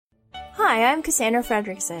Hi, I'm Cassandra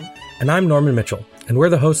Fredrickson. And I'm Norman Mitchell, and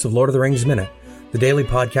we're the hosts of Lord of the Rings Minute, the daily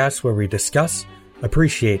podcast where we discuss,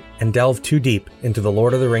 appreciate, and delve too deep into the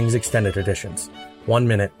Lord of the Rings extended editions, 1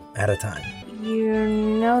 minute at a time. You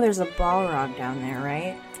know there's a Balrog down there,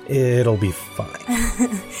 right? It'll be fine.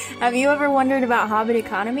 Have you ever wondered about Hobbit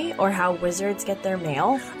economy or how wizards get their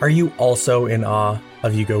mail? Are you also in awe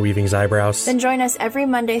of Hugo Weaving's eyebrows? Then join us every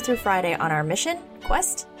Monday through Friday on our mission,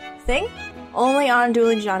 quest, thing, only on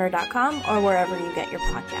duelinggenre.com or wherever you get your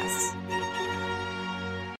podcasts.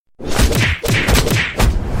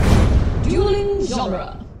 Dueling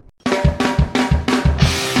Genre.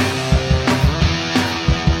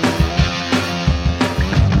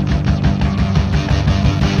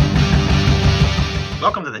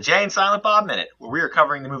 Welcome to the Jay and Silent Bob Minute, where we are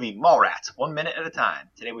covering the movie Mallrats, 1 minute at a time.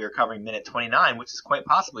 Today we are covering minute 29, which is quite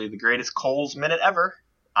possibly the greatest Coles minute ever.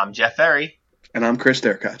 I'm Jeff Ferry. And I'm Chris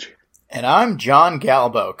Derkach. And I'm John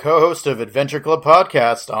Galbo, co-host of Adventure Club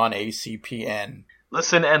Podcast on ACPN.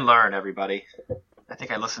 Listen and learn, everybody. I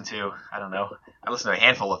think I listened to a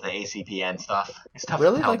handful of the ACPN stuff. It's tough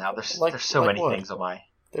to tell now. There's so many things on my...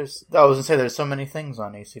 I was going to say, there's so many things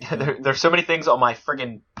on ACPN. There's so many things on my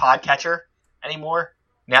friggin' podcatcher anymore.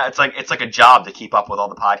 Now it's like a job to keep up with all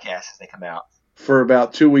the podcasts as they come out. For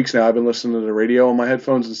about 2 weeks now, I've been listening to the radio on my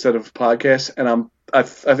headphones instead of podcasts, and I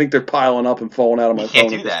think they're piling up and falling out of my phone.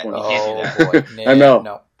 You can't do that. Boy. I know.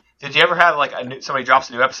 No. Did you ever have somebody drops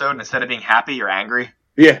a new episode and instead of being happy, you're angry?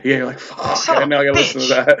 Yeah, you're like, fuck, I know I gotta listen to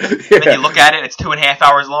that. Yeah. And then you look at it, and it's 2.5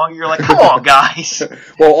 hours long, you're like, come on, guys.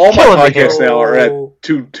 Well, all my podcasts now are at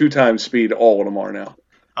two times speed. All of them are now.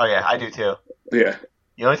 Oh, yeah, I do too. Yeah.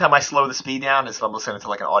 The only time I slow the speed down is if I'm listening to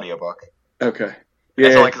like an audiobook. Okay. Yeah.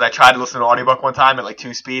 That's only because I tried to listen to an audiobook one time at like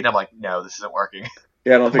 2 speed, and I'm like, no, this isn't working.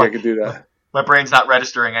 Yeah, I don't think I could do that. My brain's not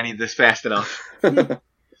registering any of this fast enough.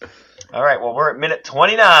 All right, well, we're at minute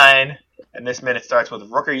 29, and this minute starts with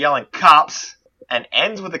Rooker yelling cops and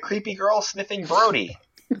ends with a creepy girl sniffing Brody.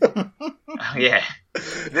 Yeah.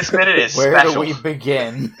 This minute is special. Where do we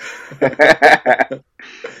begin? I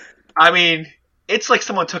mean, it's like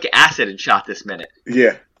someone took acid and shot this minute.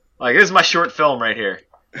 Yeah. Like, this is my short film right here.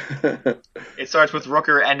 It starts with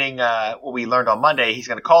Rooker ending what we learned on Monday. He's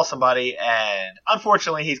going to call somebody, and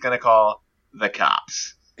unfortunately, he's going to call the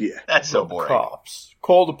cops. Yeah. That's so boring. Cops.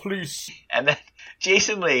 Call the police. And then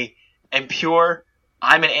Jason Lee, in pure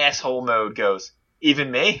I'm an asshole mode, goes,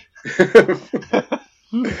 even me? Because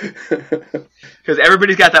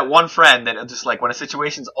everybody's got that one friend that just like, when a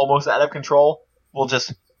situation's almost out of control, will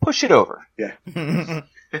just push it over. Yeah.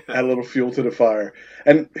 Add a little fuel to the fire.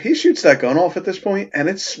 And he shoots that gun off at this point, and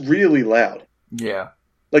it's really loud. Yeah.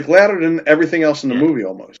 Like, louder than everything else in the movie,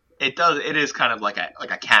 almost. It does. It is kind of like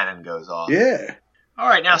a cannon goes off. Yeah. All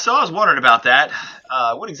right, now, so I was wondering about that.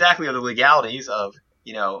 What exactly are the legalities of,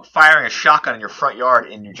 firing a shotgun in your front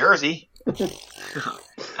yard in New Jersey? And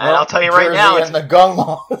I'll tell you right now, and the gun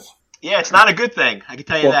laws. Yeah, it's not a good thing. I can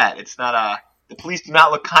tell you that. It's not the police do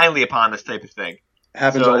not look kindly upon this type of thing.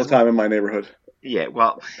 Happens all the time in my neighborhood. Yeah,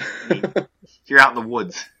 well, you're out in the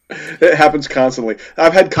woods. It happens constantly.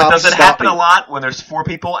 I've had cops. Does it stop happen me. a lot when there's 4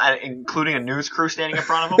 people, including a news crew standing in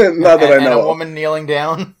front of them? Not that I know. And a woman kneeling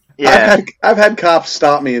down. Yeah, I've had cops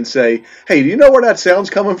stop me and say, "Hey, do you know where that sound's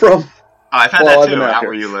coming from?" I've had that too, out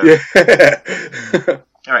where you live. Yeah.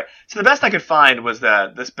 All right. So the best I could find was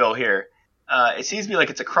this bill here. It seems to be like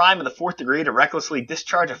it's a crime in the 4th degree to recklessly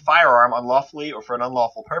discharge a firearm unlawfully or for an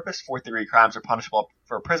unlawful purpose. 4th degree crimes are punishable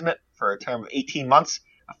for imprisonment for a term of 18 months,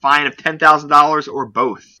 a fine of $10,000, or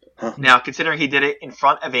both. Huh. Now, considering he did it in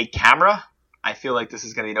front of a camera, I feel like this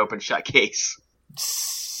is going to be an open shut case.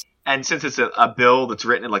 And since it's a bill that's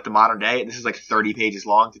written in like the modern day, this is like 30 pages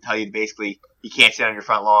long to tell you basically you can't stand on your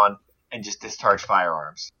front lawn and just discharge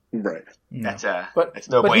firearms. Right. That's But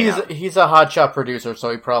no bueno. he's a hotshot producer,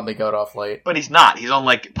 so he probably got off late. But he's not. He's on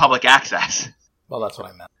like public access. Well, that's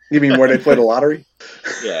what I meant. You mean where they play the lottery?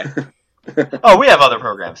 Yeah. Oh, we have other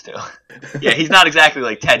programs too. Yeah, he's not exactly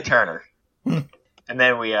like Ted Turner. And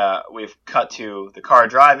then we've cut to the car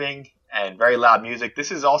driving and very loud music.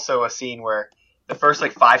 This is also a scene where the first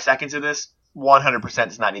like 5 seconds of this 100%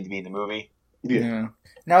 does not need to be in the movie. Yeah.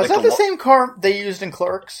 Now, is Like that the same car they used in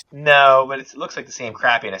Clerks? No, but it looks like the same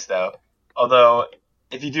crappiness though. Although,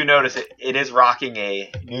 if you do notice, it is rocking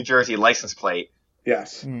a New Jersey license plate.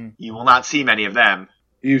 Yes. You will not see many of them.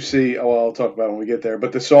 You see, I'll talk about it when we get there,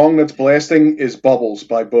 but the song that's blasting is Bubbles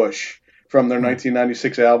by Bush from their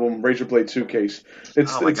 1996 album, Razor Blade Suitcase.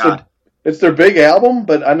 Oh my God. It's their big album,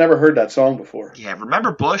 but I never heard that song before. Yeah,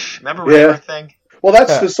 remember Bush? Remember everything? Well,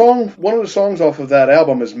 that's the song. One of the songs off of that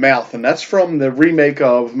album is Mouth, and that's from the remake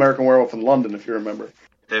of American Werewolf in London, if you remember.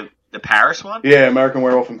 The Paris one? Yeah, American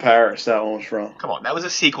Werewolf in Paris. That one was from. Come on, that was a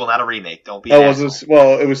sequel, not a remake. Don't be. Oh,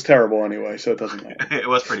 it was terrible anyway, so it doesn't matter. It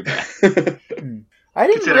was pretty bad. I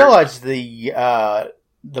didn't realize the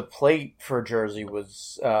plate for Jersey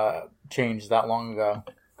was changed that long ago.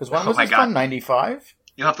 Because when was this from? 95?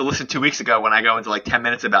 You'll have to listen 2 weeks ago when I go into like 10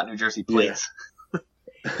 minutes about New Jersey plates.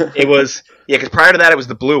 Yeah. It was, because prior to that it was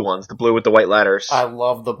the blue ones, the blue with the white letters. I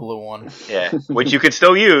love the blue one. Yeah, which you can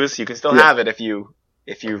still use. You can still have it if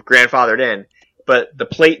you've grandfathered in. But the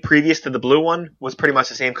plate previous to the blue one was pretty much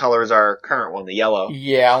the same color as our current one, the yellow.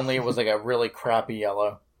 Yeah, only it was like a really crappy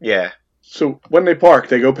yellow. Yeah. So when they park,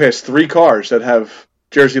 they go past 3 cars that have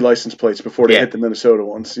Jersey license plates before they hit the Minnesota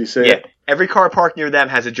ones. You say every car parked near them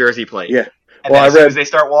has a Jersey plate. Yeah. And then as soon as they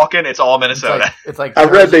start walking, it's all Minnesota. It's like I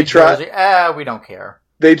read they tried. We don't care.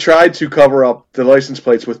 They tried to cover up the license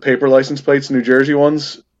plates with paper license plates, New Jersey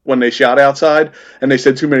ones, when they shot outside, and they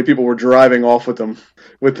said too many people were driving off with them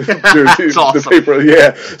with the Jersey, awesome. the paper.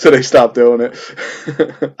 Yeah, so they stopped doing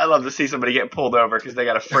it. I love to see somebody getting pulled over because they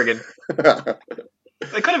got a friggin'.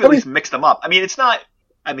 They could have at least mixed them up. I mean, it's not.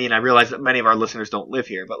 I mean, I realize that many of our listeners don't live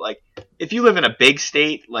here, but like, if you live in a big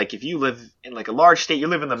state, like if you live in like a large state, you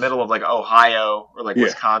live in the middle of like Ohio or like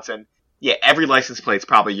Wisconsin. Yeah, every license plate's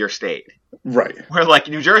probably your state. Right. Where like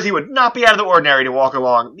New Jersey would not be out of the ordinary to walk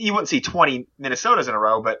along. You wouldn't see 20 Minnesotas in a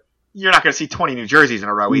row, but you're not going to see 20 New Jerseys in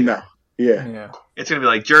a row either. No. Yeah. It's going to be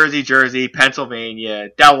like Jersey, Pennsylvania,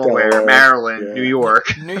 Delaware, Maryland, New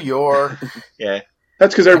York. New York. Yeah.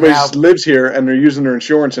 That's because everybody lives here and they're using their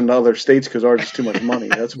insurance in other states because ours is too much money.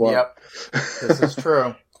 That's why. Yep. This is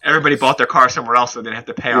true. Everybody bought their car somewhere else so they didn't have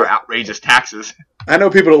to pay our outrageous taxes. I know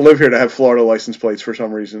people that live here that have Florida license plates for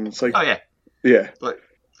some reason. It's like, oh yeah, yeah. But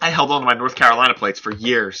I held on to my North Carolina plates for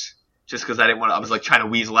years just because I didn't want to. I was like trying to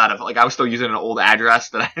weasel out of like I was still using an old address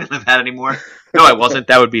that I didn't live at anymore. No, I wasn't.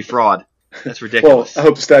 That would be fraud. That's ridiculous. Well, I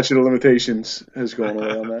hope the statute of limitations has gone away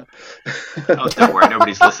on that. Oh, don't worry,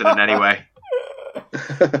 nobody's listening anyway.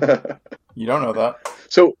 You don't know that.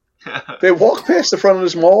 So they walk past the front of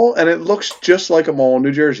this mall, and it looks just like a mall in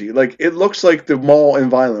New Jersey. Like, it looks like the mall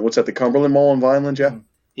in Vineland. What's that, the Cumberland Mall in Vineland, Jeff?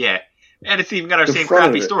 Yeah. And it's even got our same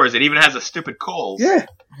crappy stores. It even has a stupid Kohl's. Yeah.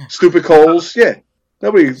 Stupid Kohl's, yeah.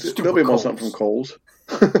 Nobody wants something from Kohl's.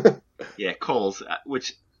 Yeah, Kohl's,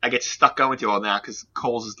 which I get stuck going to all now, because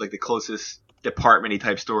Kohl's is like the closest department-y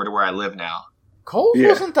type store to where I live now. Kohl's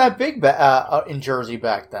wasn't that big in Jersey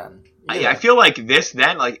back then. I feel like this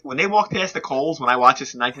then, like when they walked past the Kohl's when I watched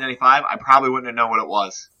this in 1995, I probably wouldn't have known what it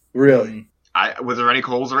was. Really? Was there any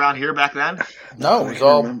Kohl's around here back then? No, it was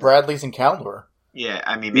all Bradley's and Caldor. Yeah,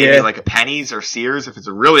 I mean maybe like a Penny's or Sears if it's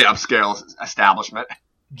a really upscale establishment.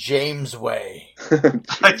 James Way.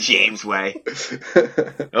 James Way.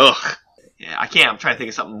 Ugh. Yeah, I can't. I'm trying to think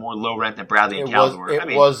of something more low rent than Bradley and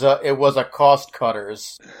Caldor. It was a Cost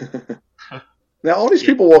Cutters. Now, all these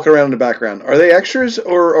people walking around in the background, are they extras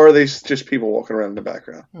or are they just people walking around in the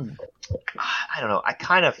background? I don't know. I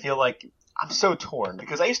kind of feel like I'm so torn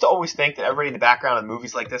because I used to always think that everybody in the background in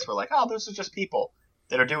movies like this were like, oh, those are just people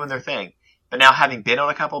that are doing their thing. But now having been on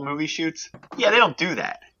a couple of movie shoots, they don't do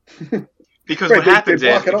that. Because what happens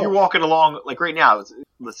is, if you're walking along, like right now,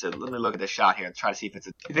 listen, let me look at this shot here and try to see if you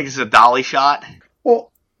think this is a dolly shot?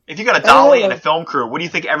 Well, if you got a dolly and a film crew, what do you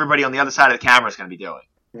think everybody on the other side of the camera is going to be doing?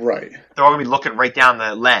 Right. They're all going to be looking right down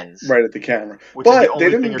the lens. Right at the camera. But they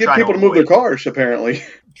didn't get people to move their cars, apparently.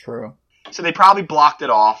 True. So they probably blocked it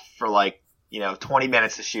off for 20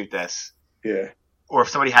 minutes to shoot this. Yeah. Or if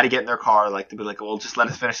somebody had to get in their car, like, to be like, well, just let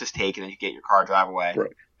us finish this take and then you get your car, drive away.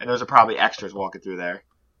 Right. And those are probably extras walking through there.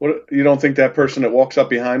 What, you don't think that person that walks up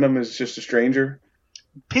behind them is just a stranger?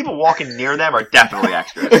 People walking near them are definitely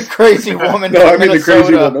extras. The crazy woman. No, I mean the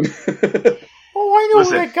crazy woman. Oh, I know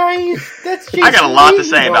that guy. That's Jason I got a lot to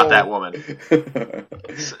say about that woman.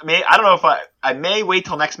 I don't know if I may wait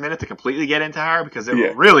till next minute to completely get into her because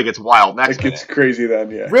it really gets wild next minute. It gets crazy then,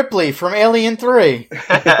 yeah. Ripley from Alien 3.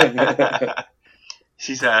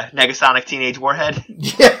 She's a Negasonic teenage warhead.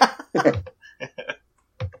 Yeah.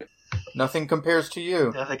 Nothing compares to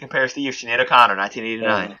you. Nothing compares to you. Sinead O'Connor,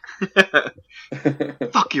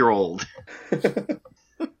 1989. Fuck, you're old.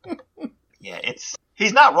 Yeah,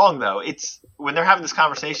 he's not wrong, though. It's when they're having this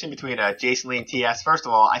conversation between Jason Lee and T.S., first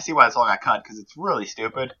of all, I see why this all got cut, because it's really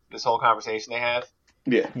stupid, this whole conversation they have.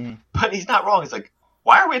 Yeah. But he's not wrong. It's like,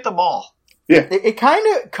 why are we at the mall? Yeah. It kind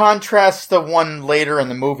of contrasts the one later in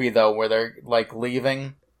the movie, though, where they're,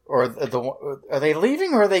 leaving. Or are they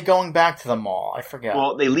leaving or are they going back to the mall? I forget.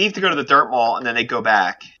 Well, they leave to go to the dirt mall, and then they go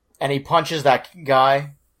back. And he punches that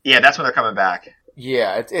guy? Yeah, that's when they're coming back.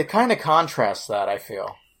 Yeah, it kind of contrasts that, I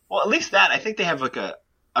feel. Well, at least that, I think they have,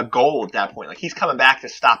 a goal at that point. Like, he's coming back to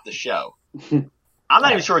stop the show. I'm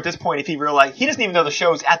not even sure at this point if he realized he doesn't even know the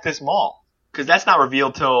show's at this mall because that's not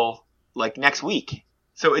revealed till like next week.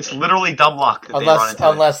 So it's literally dumb luck that they run into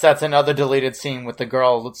unless that's another deleted scene with the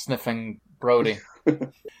girl sniffing Brody.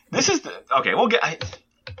 This is okay. We'll get.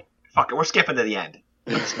 Fuck it. We're skipping to the end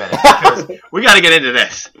in this minute because we got to get into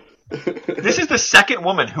this. This is the second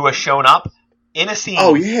woman who has shown up in a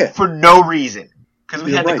scene for no reason because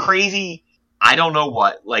we had the crazy. I don't know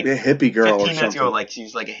what, like a hippie girl 15 minutes ago, like she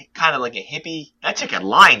was like kind of like a hippie. That chick had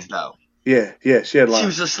lines though. Yeah, she had lines. She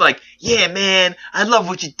was just like, "Yeah, man, I love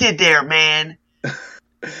what you did there, man."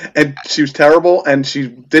 And she was terrible, and she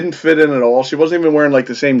didn't fit in at all. She wasn't even wearing like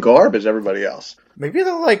the same garb as everybody else. Maybe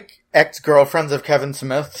they're like ex-girlfriends of Kevin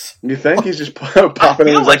Smith's. You think he's just popping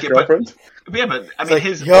in his ex-girlfriends? Yeah, but I mean,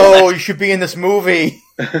 his you should be in this movie.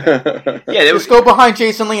 Just go behind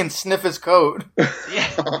Jason Lee and sniff his coat.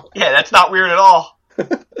 Yeah, that's not weird at all.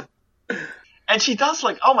 And she does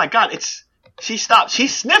like, oh my god, she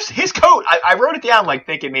sniffs his coat. I wrote it down like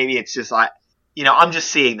thinking maybe it's just like, I'm just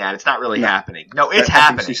seeing that. It's not really happening. No, it's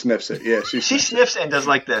happening. She sniffs it. Yeah, she sniffs and does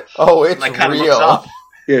like the it's like kind real. of looks up.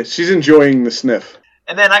 Yeah, she's enjoying the sniff.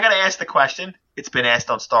 And then I gotta ask the question. It's been asked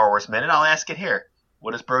on Star Wars Minute. I'll ask it here.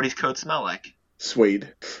 What does Brody's coat smell like?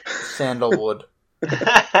 Suede. Sandalwood.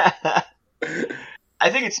 I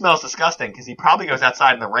think it smells disgusting because he probably goes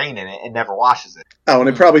outside in the rain in it and never washes it. Oh, and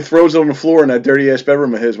he probably throws it on the floor in that dirty-ass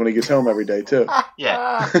bedroom of his when he gets home every day, too.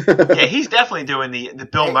 Yeah. Yeah, he's definitely doing the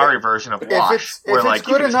Bill Murray version of wash, where like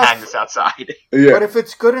you can just hang this outside. Yeah. But if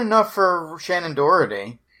it's good enough for Shannon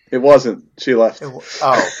Doherty... It wasn't. She left.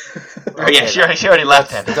 Yeah, she already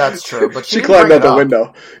left him. That's true. But she climbed out the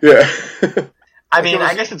window. Yeah. I mean,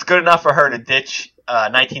 I guess it's good enough for her to ditch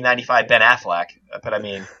 1995 Ben Affleck. But I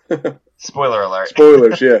mean, spoiler alert.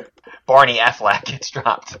 Spoilers, yeah. Barney Affleck gets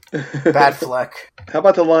dropped. Bad Fleck. How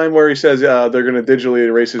about the line where he says they're going to digitally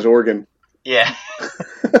erase his organ? Yeah.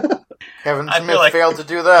 Kevin Smith failed to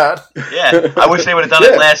do that. Yeah. I wish they would have done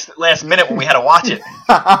it last minute when we had to watch it.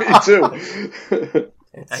 Me too.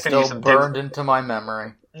 It's still burned into my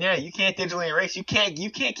memory. Yeah, you can't digitally erase. You can't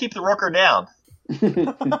keep the Rooker down.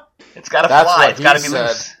 It's got to fly. It's got to be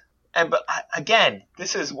loose. But again,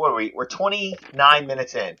 this is we're 29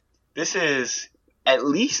 minutes in. This is at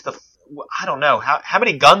least I don't know how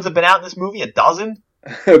many guns have been out in this movie. A dozen.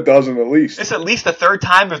 A dozen at least. This is at least the third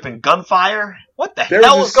time there's been gunfire. What the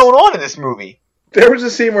hell is going on in this movie? There was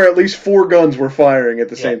a scene where at least 4 guns were firing at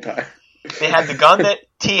the same time. They had the gun that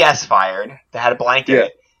TS fired that had a blank in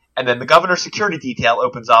it, and then the governor's security detail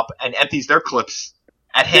opens up and empties their clips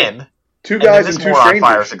at him. 2 guys and 2 strangers.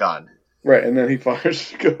 Fires a gun. Right, and then he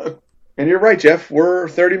fires a gun. And you're right, Jeff. We're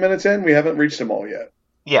 30 minutes in. We haven't reached them all yet.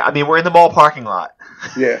 Yeah, I mean, we're in the mall parking lot.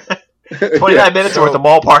 Yeah. 29 minutes and we're at the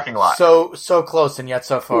mall parking lot. So close and yet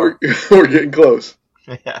so far. We're getting close.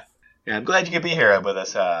 Yeah. Yeah, I'm glad you could be here with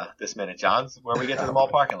us this minute, John, where we get to the mall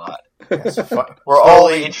parking lot. Yes, we're all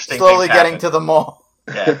the interesting slowly things getting happen. to the mall.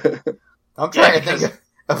 Yeah. I'm trying to think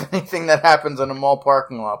of anything that happens in a mall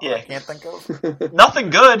parking lot, but I can't think of. Nothing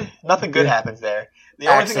good. Nothing good happens there. The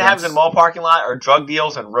only thing that happens in a mall parking lot are drug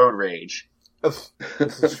deals and road rage. This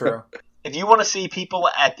is true. If you want to see people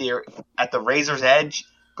at the razor's edge,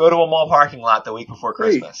 go to a mall parking lot the week before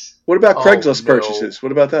Christmas. What about Craigslist purchases?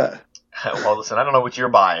 What about that? Well, listen, I don't know what you're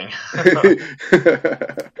buying.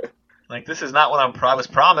 Like, this is not what I was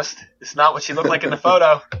promised. It's not what she looked like in the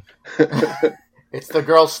photo. It's the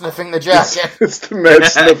girl sniffing the jacket. It's the med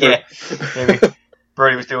sniffer. Yeah. Maybe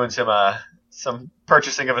Brody was doing some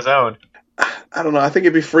purchasing of his own. I don't know. I think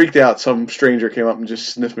he'd be freaked out. Some stranger came up and just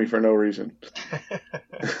sniffed me for no reason.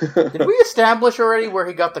 Did we establish already where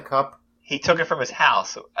he got the cup? He took it from his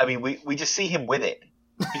house. I mean, we just see him with it.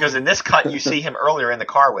 Because in this cut, you see him earlier in the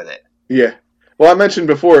car with it. Yeah. Well, I mentioned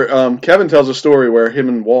before, Kevin tells a story where him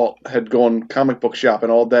and Walt had gone comic book shopping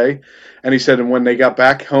all day. And he said when they got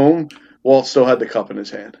back home, Walt still had the cup in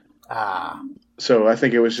his hand. Ah. So I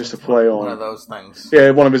think it was just a play on... One of those things. Yeah,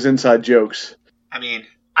 one of his inside jokes. I mean,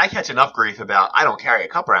 I catch enough grief about... I don't carry a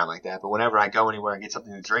cup around like that, but whenever I go anywhere and get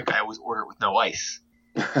something to drink, I always order it with no ice.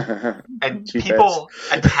 And people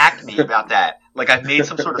attack me about that. Like I've made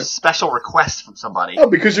some sort of special request from somebody. Oh,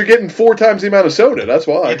 because you're getting 4 times the amount of soda. That's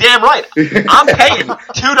why. You're damn right. I'm paying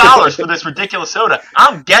 $2 for this ridiculous soda.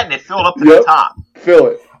 I'm getting it filled up to the top. Fill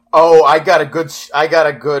it. Oh, I got a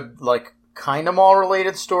good like kind of mall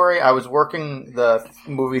related story. I was working the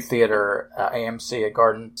movie theater AMC at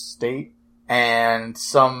Garden State, and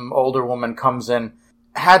some older woman comes in.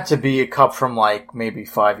 Had to be a cup from like maybe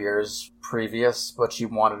 5 years previous, but she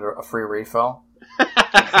wanted a free refill.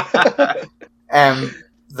 And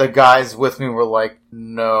the guys with me were like,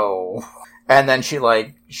 no. And then she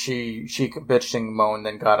bitched and moaned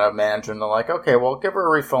and got a manager, and they're like, okay, well, give her a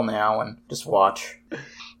refill now and just watch.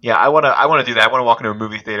 Yeah, I wanna do that. I wanna walk into a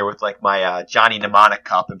movie theater with like my Johnny Mnemonic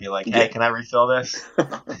cup and be like, "Hey, can I refill this?"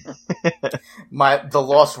 The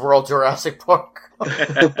Lost World Jurassic Park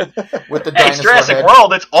with the Hey, dinosaur it's Jurassic head.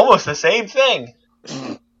 World. It's almost the same thing.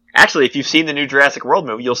 Actually, if you've seen the new Jurassic World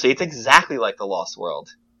movie, you'll see it's exactly like the Lost World.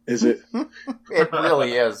 Is it? It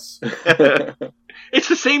really is. It's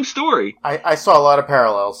the same story. I saw a lot of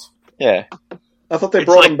parallels. Yeah, I thought they It's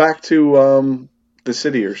brought like- him back to the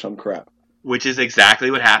city or some crap. which is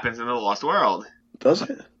exactly what happens in the Lost World. Does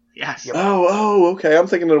it? Yes. Yep. Oh, okay. I'm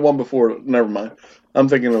thinking of the one before. Never mind. I'm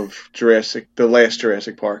thinking of the last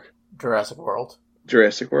Jurassic Park. Jurassic World.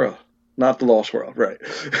 Jurassic World. Not the Lost World, right.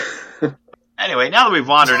 Anyway, now that we've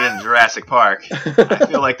wandered into Jurassic Park, I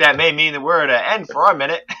feel like that may mean that we're at an end for our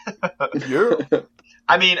minute. Yeah.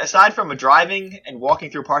 I mean, aside from driving and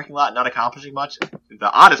walking through a parking lot and not accomplishing much,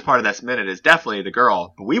 the oddest part of this minute is definitely the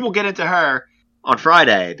girl. But we will get into her on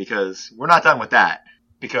Friday because we're not done with that.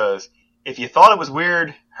 Because if you thought it was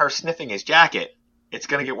weird, her sniffing his jacket, it's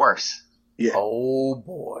going to get worse. Yeah. Oh,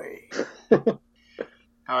 boy.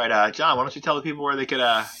 All right, John, why don't you tell the people where they could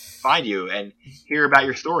find you and hear about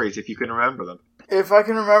your stories if you can remember them? If I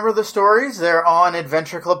can remember the stories, they're on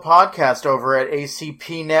Adventure Club Podcast over at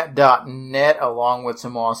acpnet.net, along with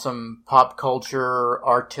some awesome pop culture,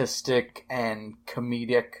 artistic, and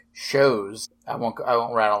comedic shows. I won't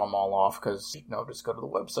rattle them all off because just go to the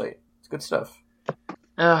website. It's good stuff.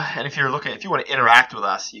 And if you want to interact with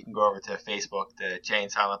us, you can go over to Facebook, the Jay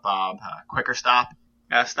and Silent Bob Quicker Stop.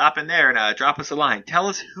 Stop in there and drop us a line. Tell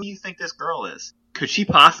us who you think this girl is. Could she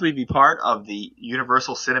possibly be part of the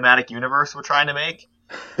Universal Cinematic Universe we're trying to make?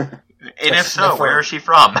 And if so, where is she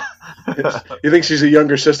from? You think she's a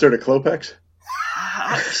younger sister to Klopex?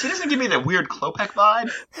 She doesn't give me the weird Klopek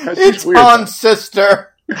vibe. It's Han's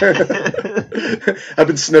sister! I've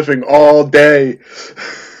been sniffing all day.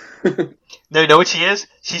 No, you know what she is?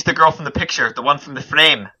 She's the girl from the picture, the one from the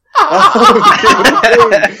frame.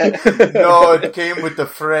 No, it came with the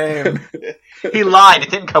frame. He lied.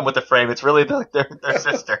 It didn't come with the frame. It's really their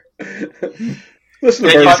sister. Listen to Then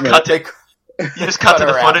you Bird's just Minute. You just cut to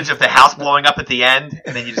the her out. footage of the house blowing up at the end,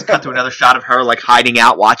 and then you just cut to another shot of her, like, hiding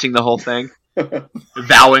out, watching the whole thing.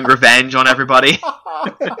 Vowing revenge on everybody.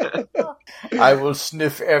 I will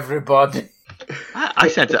sniff everybody. I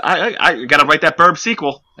gotta write that Burb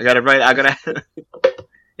sequel. It'll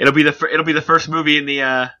be the first movie in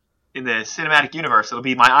the cinematic universe. It'll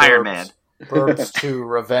be my Iron Man. Burbs 2,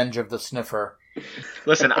 Revenge of the Sniffer.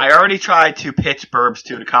 Listen, I already tried to pitch Burbs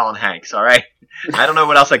 2 to Colin Hanks, alright? I don't know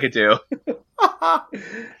what else I could do. He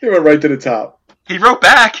went right to the top. He wrote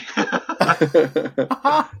back.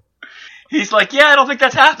 He's like, yeah, I don't think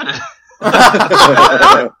that's happening.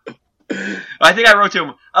 I think I wrote to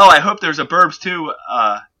him, I hope there's a Burbs 2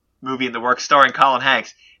 movie in the works starring Colin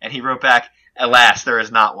Hanks. And he wrote back, alas, there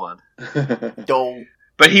is not one. Don't.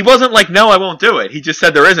 But he wasn't like, no, I won't do it. He just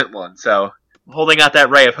said there isn't one. So I'm holding out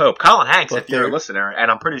that ray of hope. Colin Hanks, if you're a listener,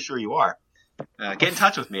 and I'm pretty sure you are, get in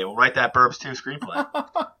touch with me. We'll write that Burbs 2 screenplay.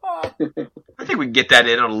 I think we can get that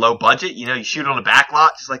in on a low budget. You shoot it on a back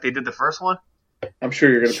lot, just like they did the first one. I'm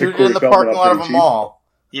sure you're going to Shoot pick it in Corey the Feldman parking up lot of pretty a cheap. mall.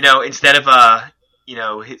 Instead of,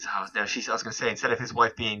 instead of his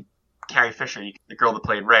wife being Carrie Fisher, the girl that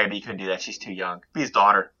played Ray, but you couldn't do that. She's too young. Be his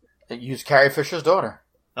daughter. Use Carrie Fisher's daughter.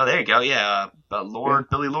 Oh, there you go. Yeah,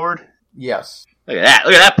 Billy Lord. Yes. Look at that.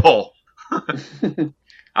 Look at that pull.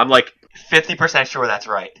 I'm like 50% sure that's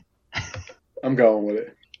right. I'm going with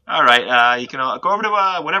it. All right. You can go over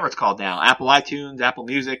to whatever it's called now. Apple iTunes, Apple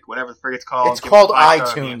Music, whatever the frig it's called. It's Give called us a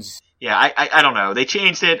 5-star review. iTunes. Yeah, I don't know. They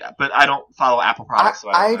changed it, but I don't follow Apple products. So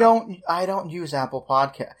I don't use Apple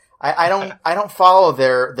Podcast. I don't follow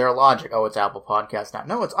their logic. Oh, it's Apple Podcast now.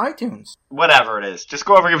 No, it's iTunes. Whatever it is. Just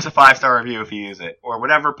go over and give us a 5-star review if you use it. Or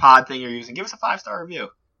whatever pod thing you're using, give us a 5-star review.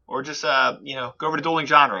 Or just, go over to Dueling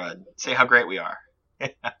Genre and say how great we are.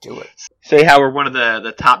 Do it. Say how we're one of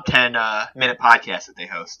the top 10 minute podcasts that they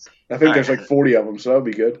host. I think All there's right. like 40 of them, so that'll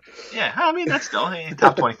be good. Yeah, I mean, that's still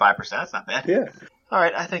top 25%. That's not bad. Yeah. All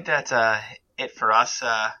right, I think that's it for us.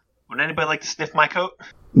 Would anybody like to sniff my coat?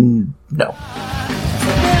 No.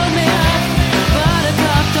 Build me